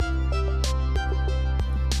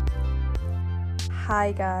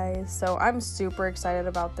Hi guys, so I'm super excited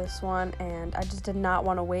about this one and I just did not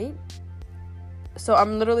want to wait. So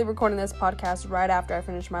I'm literally recording this podcast right after I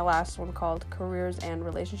finished my last one called Careers and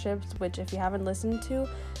Relationships, which if you haven't listened to,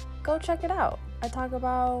 go check it out. I talk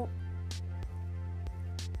about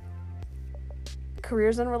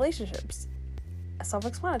careers and relationships.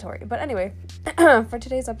 Self-explanatory. But anyway, for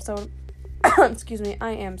today's episode, excuse me,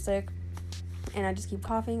 I am sick and I just keep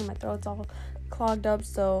coughing and my throat's all clogged up,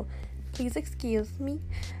 so please excuse me.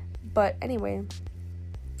 But anyway,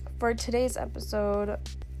 for today's episode,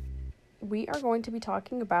 we are going to be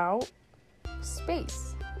talking about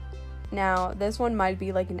space. Now, this one might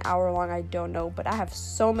be like an hour long, I don't know, but I have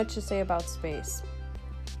so much to say about space.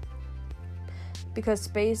 Because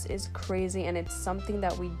space is crazy and it's something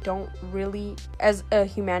that we don't really, as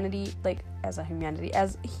human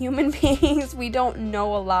beings, we don't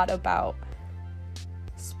know a lot about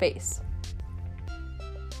space.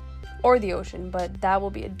 Or the ocean, but that will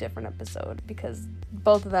be a different episode because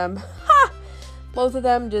both of them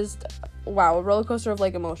just, wow, a roller coaster of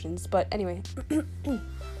like emotions. But anyway,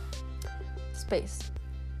 space.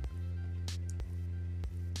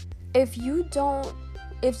 If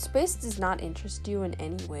space does not interest you in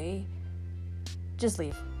any way, just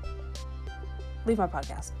leave. Leave my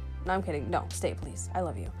podcast. No, I'm kidding. No, stay, please. I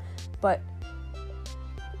love you. But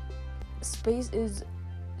space is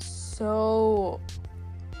so...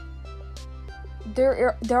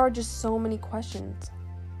 There are just so many questions.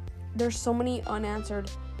 There's so many unanswered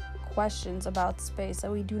questions about space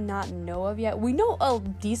that we do not know of yet. We know a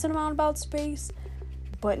decent amount about space,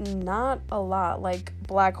 but not a lot. Like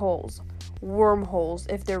black holes, wormholes,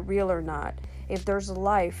 if they're real or not, if there's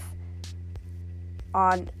life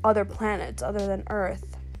on other planets other than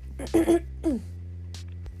Earth.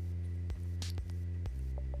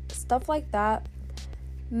 Stuff like that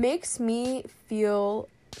makes me feel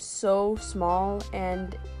so small,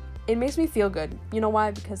 and it makes me feel good. You know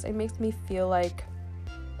why? Because it makes me feel like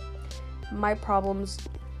my problems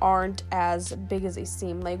aren't as big as they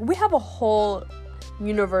seem. Like, we have a whole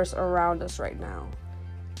universe around us right now,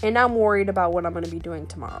 and I'm worried about what I'm going to be doing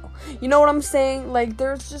tomorrow. You know what I'm saying? Like,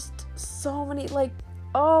 there's just so many, like,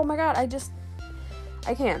 oh my god, I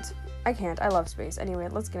can't. I love space. Anyway,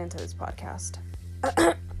 let's get into this podcast.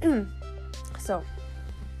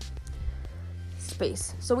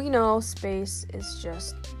 Space. So we know space is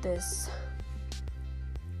just this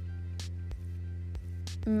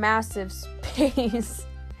massive space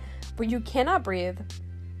where you cannot breathe.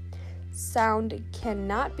 Sound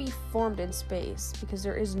cannot be formed in space because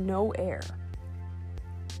there is no air.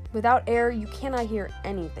 Without air, you cannot hear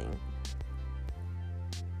anything,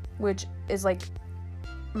 which is like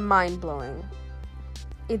mind-blowing.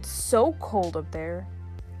 It's so cold up there.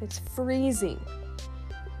 It's freezing.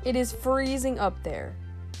 It is freezing up there.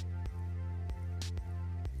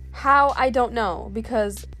 How? I don't know,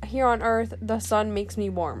 because here on Earth, the sun makes me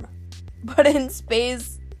warm. But in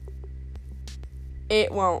space,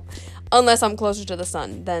 it won't. Unless I'm closer to the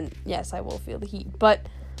sun, then yes, I will feel the heat. But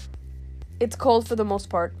it's cold for the most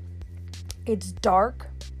part. It's dark.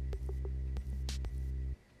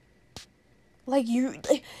 Like,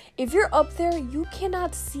 if you're up there, you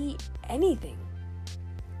cannot see anything.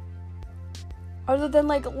 Other than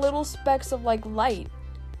like little specks of like light.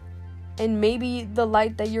 And maybe the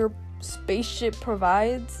light that your spaceship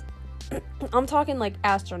provides. I'm talking like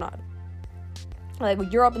astronaut. Like,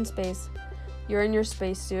 when you're up in space, you're in your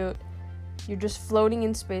spacesuit, you're just floating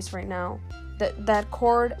in space right now. That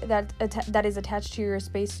cord that is attached to your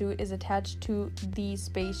spacesuit is attached to the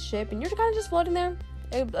spaceship, and you're kind of just floating there,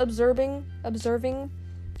 observing.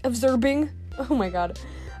 Oh my god,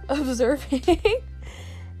 observing.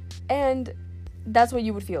 And that's what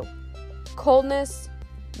you would feel. Coldness,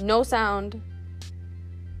 no sound,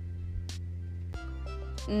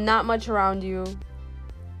 not much around you,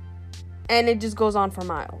 and it just goes on for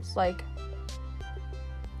miles. Like,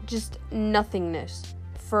 just nothingness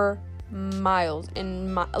for miles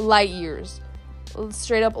and light years.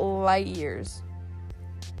 Straight up light years.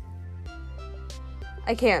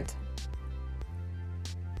 I can't.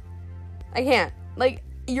 Like,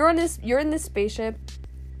 you're in this spaceship,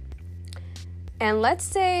 and let's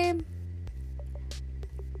say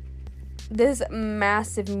this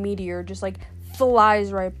massive meteor just like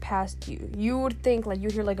flies right past you. You would think like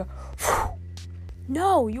you'd hear like a whew.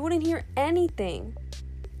 No, you wouldn't hear anything.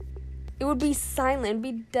 It would be silent. It'd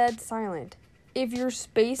be dead silent. If your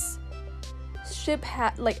spaceship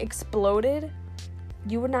had like exploded,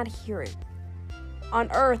 you would not hear it. On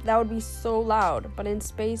Earth, that would be so loud, but in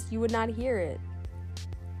space, you would not hear it.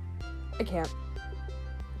 I can't.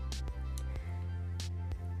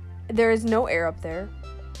 There is no air up there.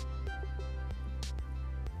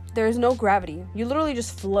 There is no gravity. You literally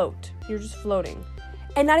just float. You're just floating.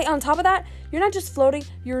 And not on top of that, you're not just floating,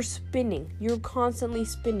 you're spinning. You're constantly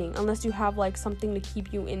spinning unless you have like something to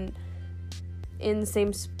keep you in the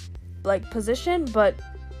same like position, but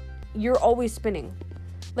you're always spinning.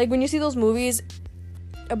 Like when you see those movies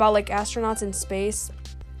about like astronauts in space,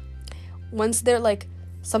 once they're like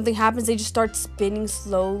something happens, they just start spinning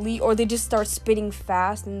slowly, or they just start spinning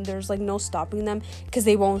fast, and there's like no stopping them because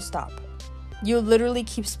they won't stop. You literally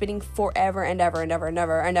keep spinning forever and ever and ever and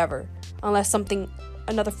ever and ever, unless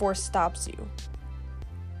another force stops you.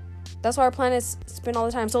 That's why our planets spin all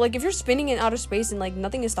the time. So like if you're spinning in outer space and like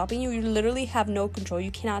nothing is stopping you, you literally have no control.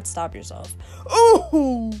 You cannot stop yourself.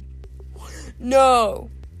 Oh no,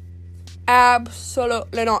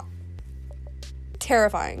 absolutely not.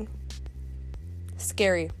 Terrifying,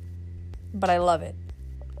 scary, but I love it.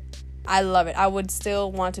 I would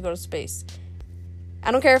still want to go to space. I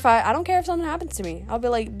don't care if something happens to me. I'll be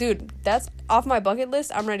like, dude, that's off my bucket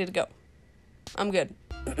list. I'm ready to go. I'm good.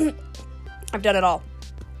 I've done it all.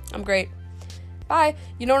 I'm great. Bye.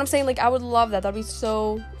 You know what I'm saying? Like, I would love that. That'd be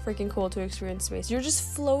so freaking cool to experience space. You're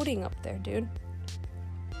just floating up there, dude.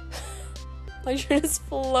 Like, you're just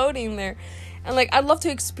floating there. And, like, I'd love to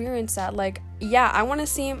experience that. Like, yeah, I want to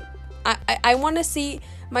see... I want to see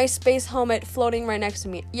my space helmet floating right next to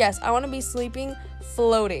me. Yes, I want to be sleeping,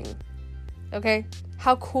 floating. Okay?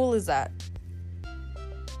 How cool is that?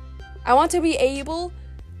 I want to be able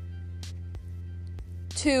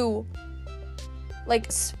to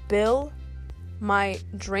like spill my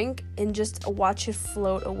drink and just watch it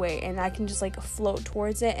float away, and I can just like float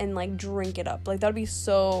towards it and like drink it up. Like that'd be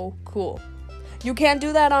so cool. You can't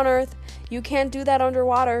do that on Earth. You can't do that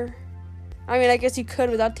underwater. I mean, I guess you could,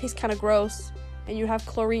 but that tastes kind of gross, and you'd have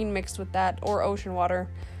chlorine mixed with that, or ocean water,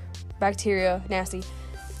 bacteria, nasty.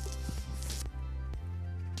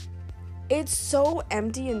 It's so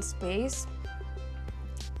empty in space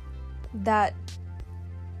that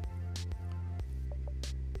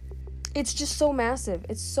it's just so massive.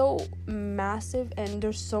 It's so massive, and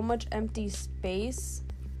there's so much empty space.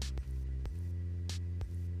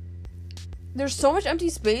 There's so much empty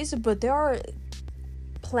space, but there are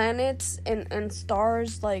planets and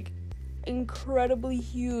stars, like, incredibly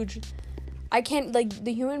huge. I can't, like,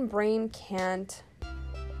 the human brain can't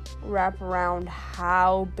wrap around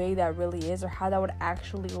how big that really is, or how that would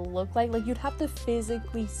actually look like. Like, you'd have to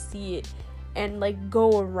physically see it and, like,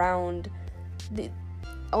 go around the...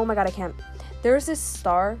 Oh my god, I can't. There's this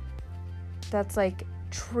star that's like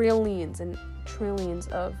trillions and trillions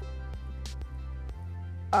of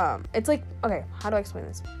it's like, okay, how do I explain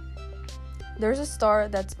this? There's a star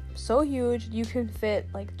that's so huge you can fit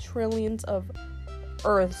like trillions of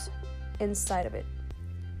Earths inside of it.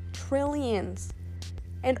 Trillions.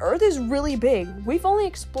 And Earth is really big. We've only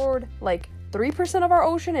explored like 3% of our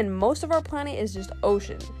ocean, and most of our planet is just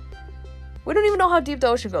ocean. We don't even know how deep the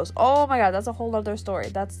ocean goes. Oh my god, that's a whole other story.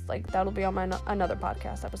 That's like, that'll be on my another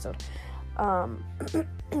podcast episode.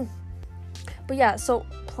 But yeah, so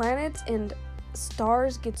planets and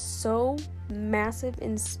stars get so massive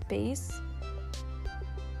in space.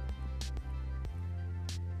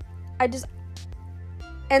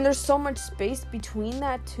 And there's so much space between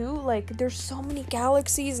that too. Like, there's so many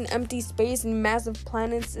galaxies and empty space and massive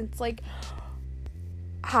planets. It's like,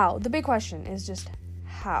 how? The big question is just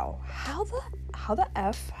how the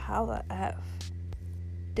F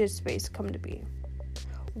did space come to be?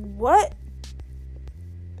 What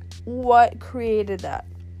created that?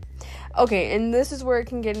 Okay, and this is where it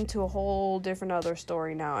can get into a whole different other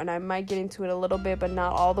story now, and I might get into it a little bit, but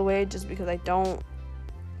not all the way, just because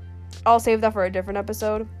I'll save that for a different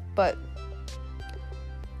episode. But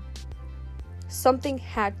something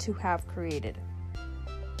had to have created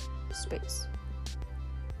space.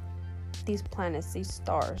 These planets, these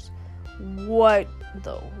stars. What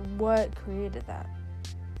though? What created that?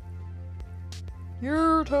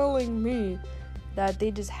 You're telling me that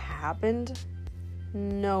they just happened?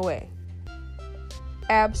 No way.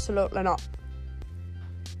 Absolutely not.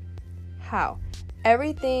 How?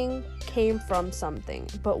 Everything came from something,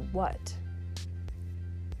 but what?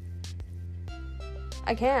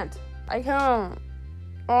 I can't. Oh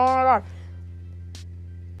my god.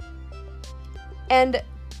 And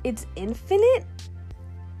it's infinite?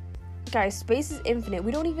 Guys, space is infinite.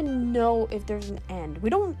 We don't even know if there's an end. We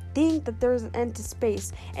don't think that there's an end to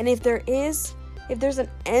space. And if there's an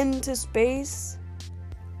end to space,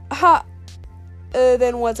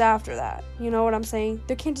 then what's after that? You know what I'm saying?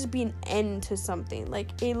 There can't just be an end to something.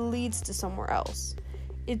 Like, it leads to somewhere else.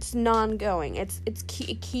 It's non-going. It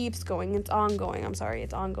keeps going. It's ongoing.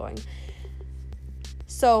 It's ongoing.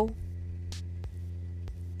 So,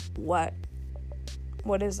 what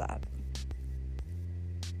What is that?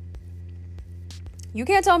 You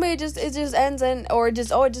can't tell me it just ends or it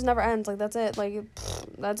just never ends. Like, that's it. Like,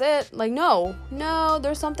 that's it. Like, no,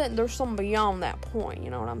 there's something beyond that point. You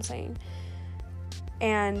know what I'm saying?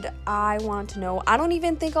 And I want to know. I don't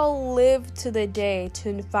even think I'll live to the day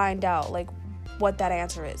to find out, like, what that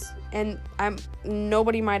answer is. And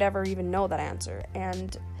nobody might ever even know that answer.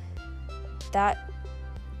 And that,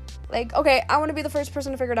 like, okay, I want to be the first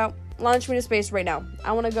person to figure it out. Launch me to space right now.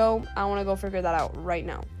 I want to go figure that out right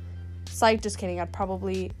now. Psych, just kidding. I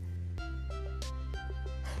probably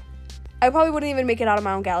wouldn't even make it out of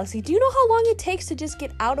my own galaxy. Do you know how long it takes to just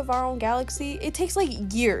get out of our own galaxy? It takes like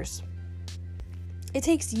years. It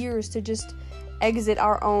takes years to just exit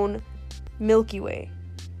our own Milky Way.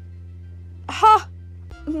 Ha!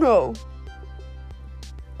 No.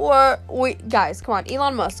 Wait, guys, come on.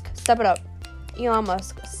 Elon Musk, step it up. Elon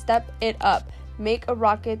Musk, step it up. Make a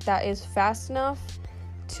rocket that is fast enough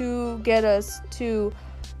to get us to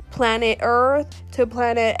planet Earth, to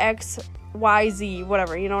planet XYZ,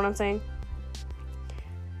 whatever, you know what I'm saying?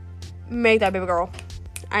 Make that, baby girl.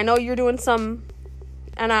 I know you're doing some,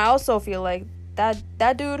 and I also feel like that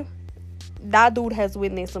dude has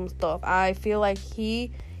witnessed some stuff. I feel like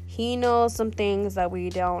he knows some things that we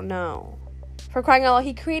don't know. For crying out loud,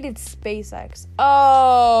 he created SpaceX.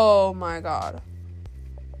 Oh my god.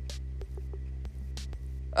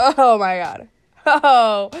 Oh my god.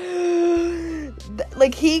 Oh.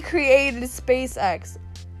 Like, he created SpaceX.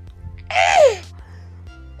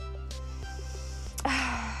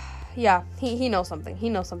 Yeah, he knows something. He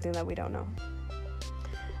knows something that we don't know.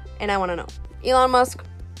 And I want to know. Elon Musk,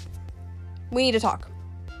 we need to talk.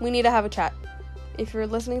 We need to have a chat. If you're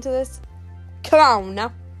listening to this, come on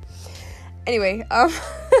now. Anyway,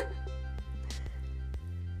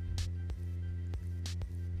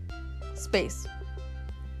 space.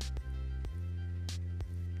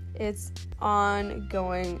 It's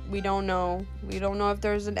ongoing. We don't know if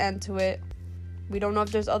there's an end to it. We don't know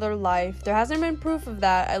if there's other life. There hasn't been proof of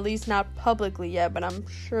that, at least not publicly yet, but I'm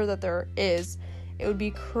sure that there is. It would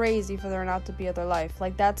be crazy for there not to be other life.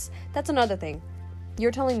 Like, that's another thing.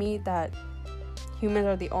 You're telling me that humans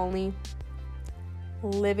are the only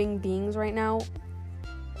living beings right now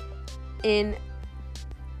in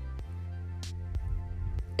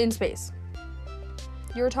space.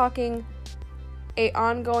 You're talking a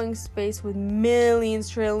ongoing space with millions,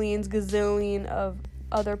 trillions, gazillion of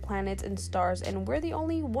other planets and stars, and we're the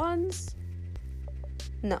only ones?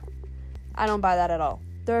 No, I don't buy that at all.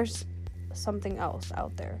 There's something else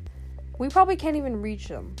out there. We probably can't even reach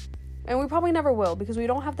them, and we probably never will, because we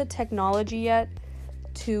don't have the technology yet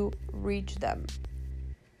to reach them.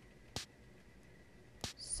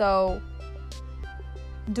 So,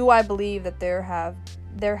 do I believe that there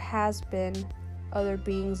has been other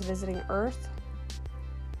beings visiting Earth?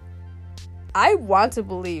 I want to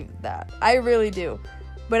believe that. I really do.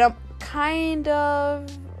 But I'm kind of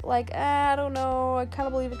like, I don't know. I kind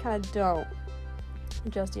of believe it, kind of don't.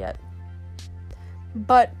 Just yet.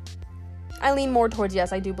 But I lean more towards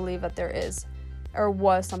yes, I do believe that there is or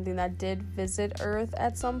was something that did visit Earth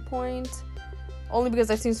at some point. Only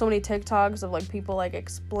because I've seen so many TikToks of, like, people, like,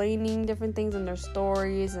 explaining different things in their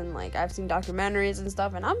stories. And, like, I've seen documentaries and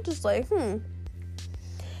stuff. And I'm just like, And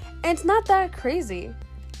it's not that crazy.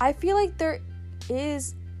 I feel like there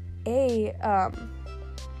is a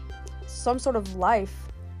some sort of life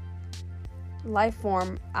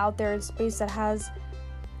form out there in space that has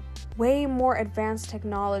way more advanced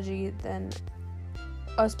technology than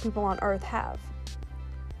us people on Earth have.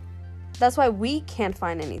 That's why we can't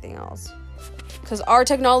find anything else, because our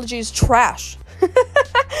technology is trash.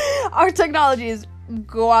 Our technology is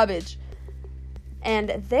garbage, and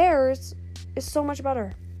theirs is so much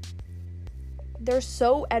better. They're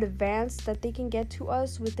so advanced that they can get to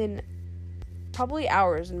us within probably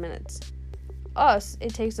hours and minutes. Us,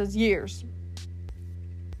 it takes us years.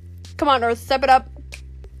 Come on, Earth, step it up.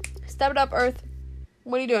 Step it up, Earth.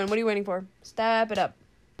 What are you doing? What are you waiting for? Step it up.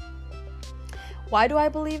 Why do I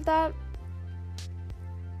believe that?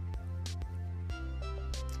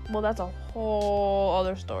 Well, that's a whole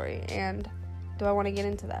other story. And do I want to get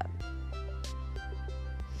into that?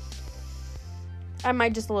 I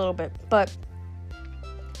might, just a little bit. But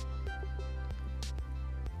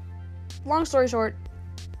long story short,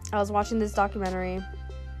 I was watching this documentary,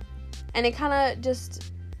 and it kind of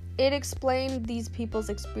just, it explained these people's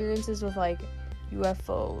experiences with, like,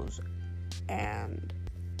 UFOs and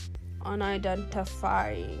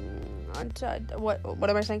unidentified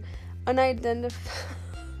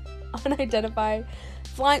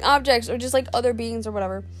flying objects, or just, like, other beings or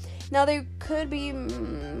whatever. Now, they could be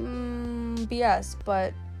BS,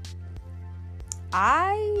 but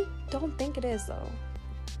I don't think it is, though.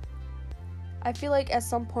 I feel like at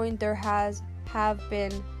some point there have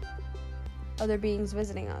been other beings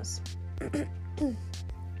visiting us.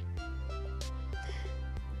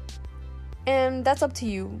 And that's up to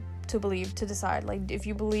you to believe, to decide, like, if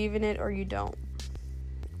you believe in it or you don't.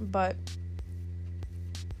 But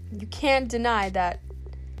you can't deny that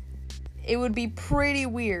it would be pretty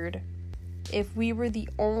weird if we were the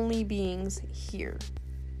only beings here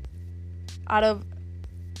out of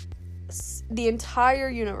the entire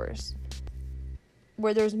universe,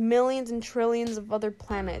 where there's millions and trillions of other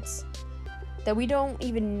planets that we don't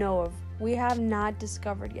even know of, we have not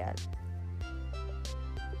discovered yet.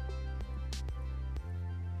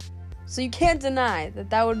 So you can't deny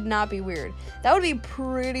that would not be weird. That would be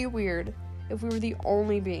pretty weird if we were the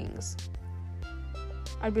only beings.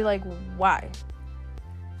 I'd be like, why?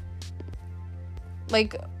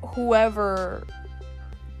 Like, whoever,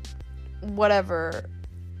 whatever,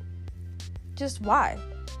 just why?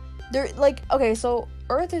 They're like, okay, so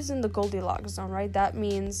Earth is in the Goldilocks zone, right? That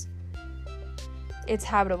means it's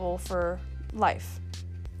habitable for life.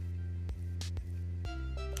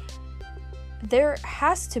 There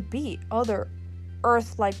has to be other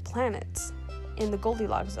Earth-like planets in the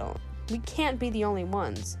Goldilocks zone. We can't be the only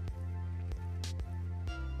ones.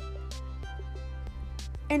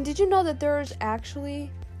 And did you know that there's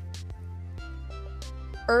actually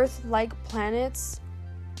Earth-like planets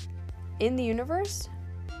in the universe?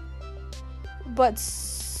 But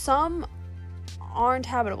some aren't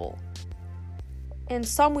habitable. And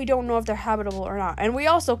some we don't know if they're habitable or not. And we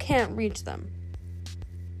also can't reach them.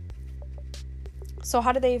 So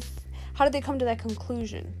how did they come to that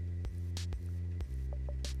conclusion?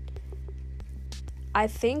 I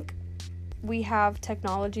think we have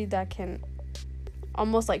technology that can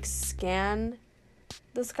almost like scan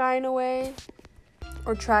the sky in a way,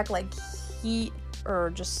 or track like heat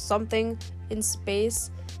or just something in space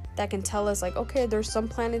that can tell us like, okay, there's some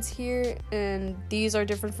planets here and these are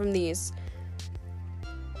different from these,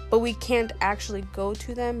 but we can't actually go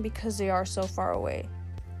to them because they are so far away.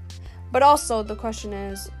 But also the question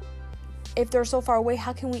is, if they're so far away,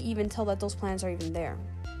 how can we even tell that those planets are even there?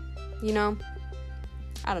 You know?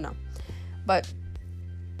 I don't know. But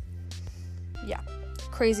yeah,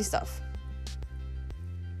 crazy stuff.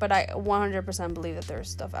 But I 100% believe that there's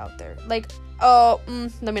stuff out there. Like, let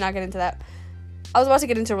me not get into that. I was about to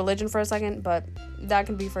get into religion for a second, but that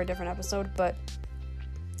can be for a different episode. But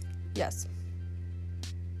yes,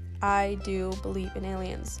 I do believe in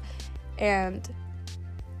aliens. And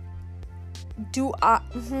do I...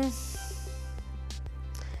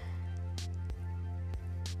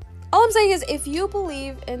 All I'm saying is, if you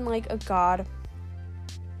believe in, like, a god,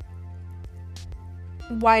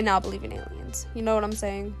 why not believe in aliens? You know what I'm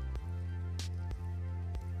saying?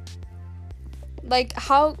 Like,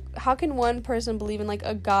 how can one person believe in, like,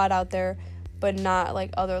 a god out there, but not,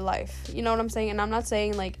 like, other life? You know what I'm saying? And I'm not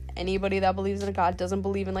saying, like, anybody that believes in a god doesn't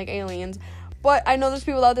believe in, like, aliens. But I know there's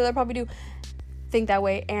people out there that probably do think that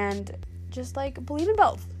way. And just, like, believe in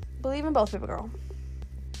both. Believe in both, baby girl.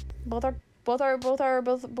 Both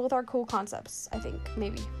are cool concepts, I think.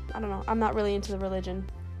 Maybe. I don't know. I'm not really into the religion.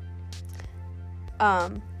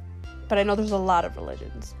 But I know there's a lot of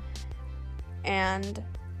religions. And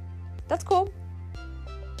that's cool.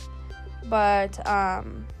 But,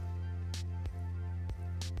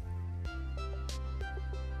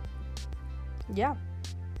 yeah.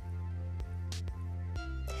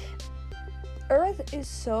 Earth is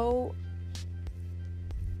so...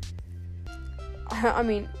 I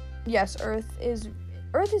mean, yes, Earth is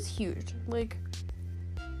huge. Like,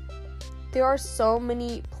 there are so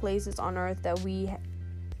many places on Earth that we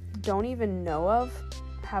don't even know of,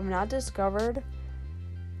 have not discovered,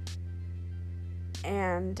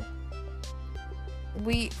 and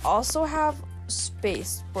we also have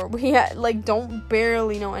space where we don't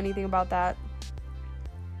barely know anything about that.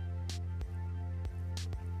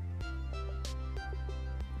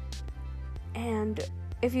 And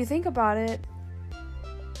if you think about it,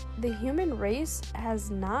 the human race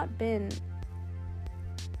has not been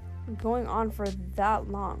going on for that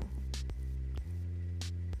long.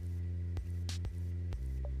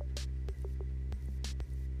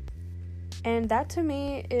 And that to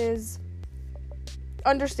me is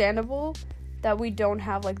understandable, that we don't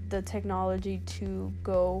have like the technology to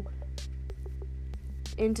go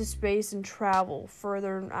into space and travel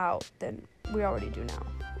further out than we already do now.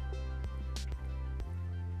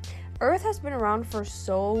 Earth has been around for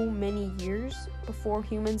so many years before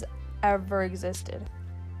humans ever existed.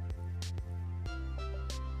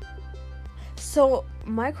 So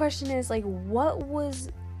my question is, like, what was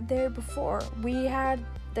there before? We had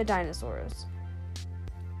the dinosaurs.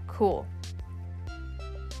 cool.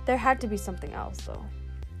 There had to be something else, though.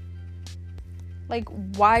 Like,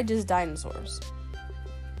 why just dinosaurs?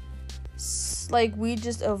 Like, we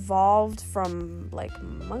just evolved from, like,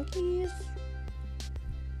 monkeys?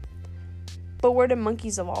 But where did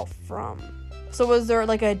monkeys evolve from? So was there,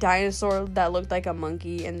 like, a dinosaur that looked like a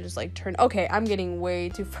monkey and just, like, turned... Okay, I'm getting way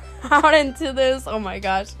too far out into this. Oh, my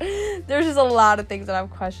gosh. There's just a lot of things that I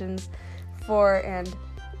have questions for and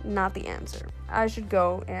not the answer. I should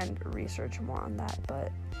go and research more on that,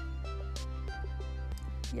 but...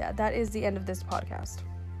 yeah, that is the end of this podcast.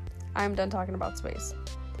 I'm done talking about space.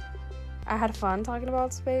 I had fun talking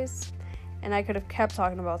about space, and I could have kept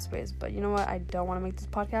talking about space, but you know what? I don't want to make this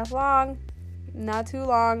podcast long. Not too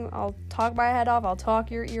long. I'll talk my head off. I'll talk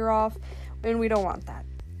your ear off, and we don't want that.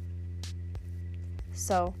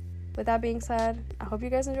 So, with that being said, I hope you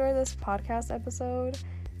guys enjoyed this podcast episode,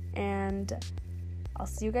 and I'll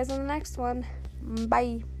see you guys in the next one.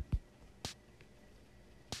 Bye.